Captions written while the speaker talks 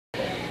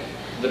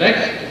The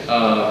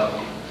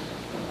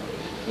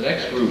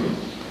next group,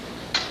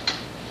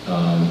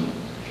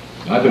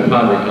 I've been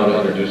pondering how to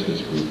introduce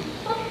this group.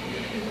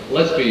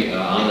 Let's be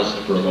honest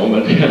for a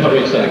moment. Let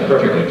me say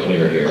perfectly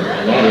clear here,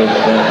 and that is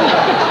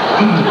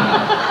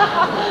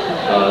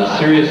that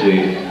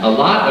seriously, a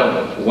lot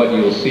of what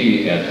you'll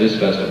see at this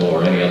festival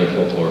or any other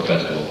folklore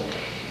festival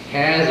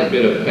has a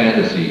bit of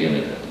fantasy in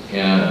it.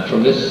 And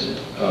from this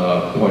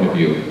point of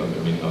view, I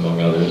mean,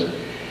 among others,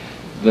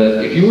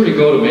 that if you were to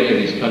go to many of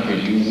these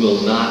countries, you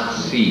will not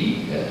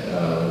see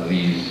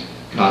these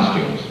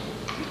costumes.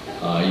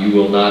 You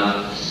will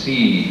not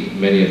see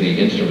many of the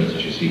instruments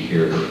that you see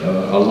here.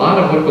 A lot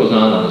of what goes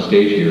on the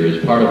stage here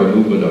is part of a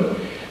movement of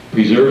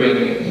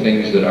preserving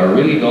things that are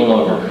really no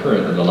longer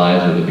current in the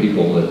lives of the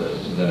people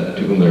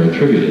to whom they're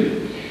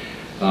attributed.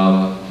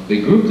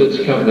 The group that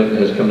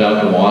has come down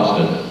from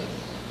Austin,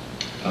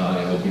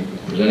 and will be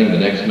presenting the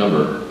next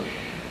number,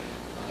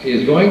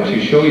 is going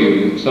to show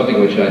you something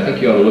which I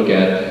think you ought to look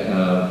at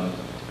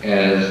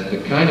as the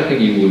kind of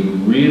thing you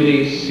would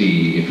really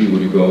see if you were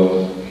to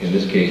go, in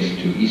this case,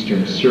 to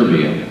Eastern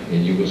Serbia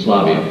in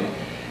Yugoslavia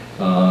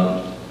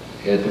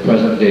at the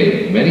present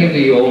day. Many of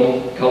the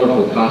old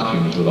colorful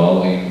costumes with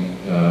all the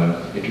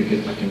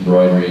intricate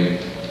embroidery,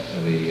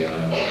 the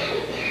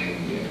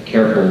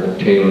careful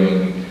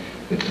tailoring,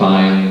 the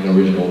fine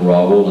original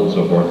raw wool and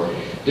so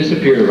forth,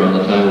 disappeared around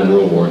the time of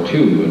World War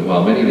II, and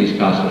while many of these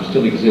costumes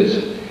still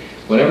exist,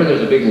 whenever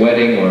there's a big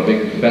wedding or a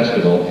big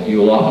festival, you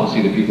will often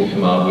see the people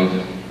come out with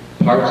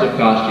parts of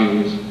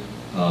costumes.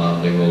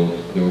 They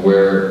will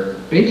wear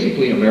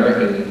basically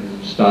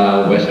American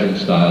style, Western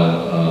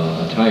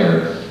style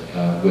attire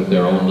with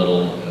their own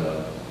little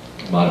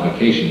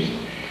modifications.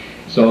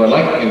 So I'd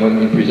like,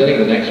 when presenting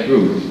the next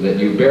group, that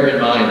you bear in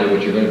mind that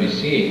what you're going to be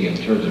seeing in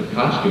terms of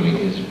costuming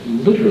is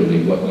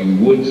literally what you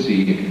would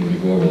see if you were to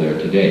go over there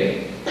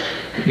today.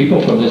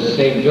 People from this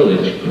same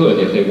village could,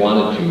 if they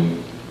wanted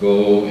to,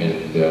 go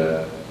and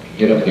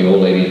get up the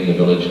old ladies in the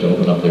village to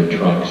open up their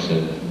trunks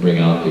and bring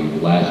out the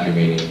last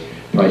remaining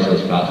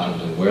priceless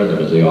costumes and wear them,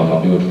 as they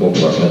often do at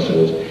folklore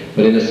festivals.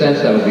 But in a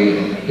sense, that would be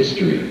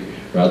history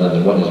rather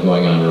than what is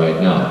going on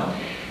right now.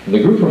 And the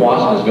group from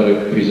Austin is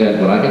going to present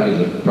what I think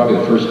is probably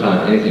the first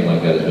time anything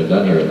like that has been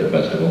done here at the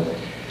festival.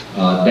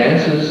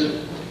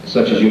 Dances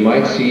such as you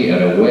might see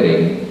at a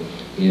wedding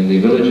in the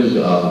villages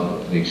of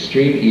the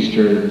extreme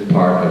eastern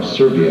part of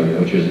Serbia,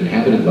 which is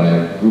inhabited by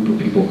a group of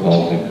people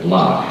called the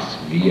Vlahs,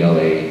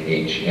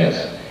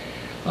 V-L-A-H-S.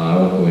 I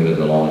won't go into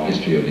the long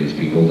history of these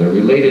people. They're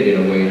related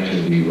in a way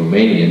to the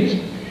Romanians.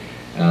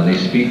 They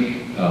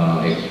speak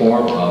a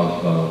form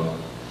of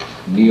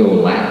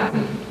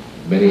Neo-Latin.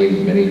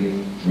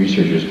 Many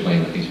researchers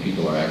claim that these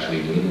people are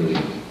actually literally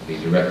the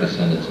direct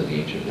descendants of the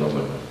ancient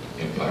Roman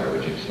Empire,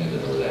 which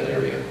extended over that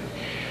area.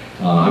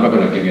 I'm not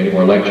going to give you any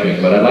more lecturing,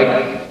 but I'd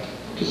like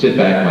to sit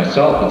back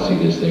myself and see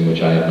this thing,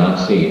 which I have not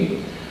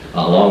seen,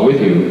 along with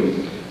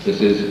you.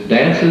 This is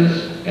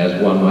dances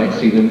as one might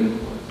see them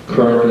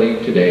currently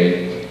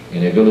today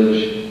in a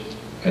village,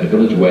 at a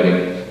village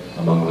wedding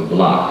among the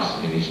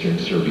Vlahs in eastern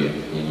Serbia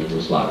in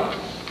Yugoslavia.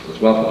 Let's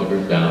welcome the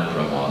group down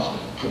from Austin.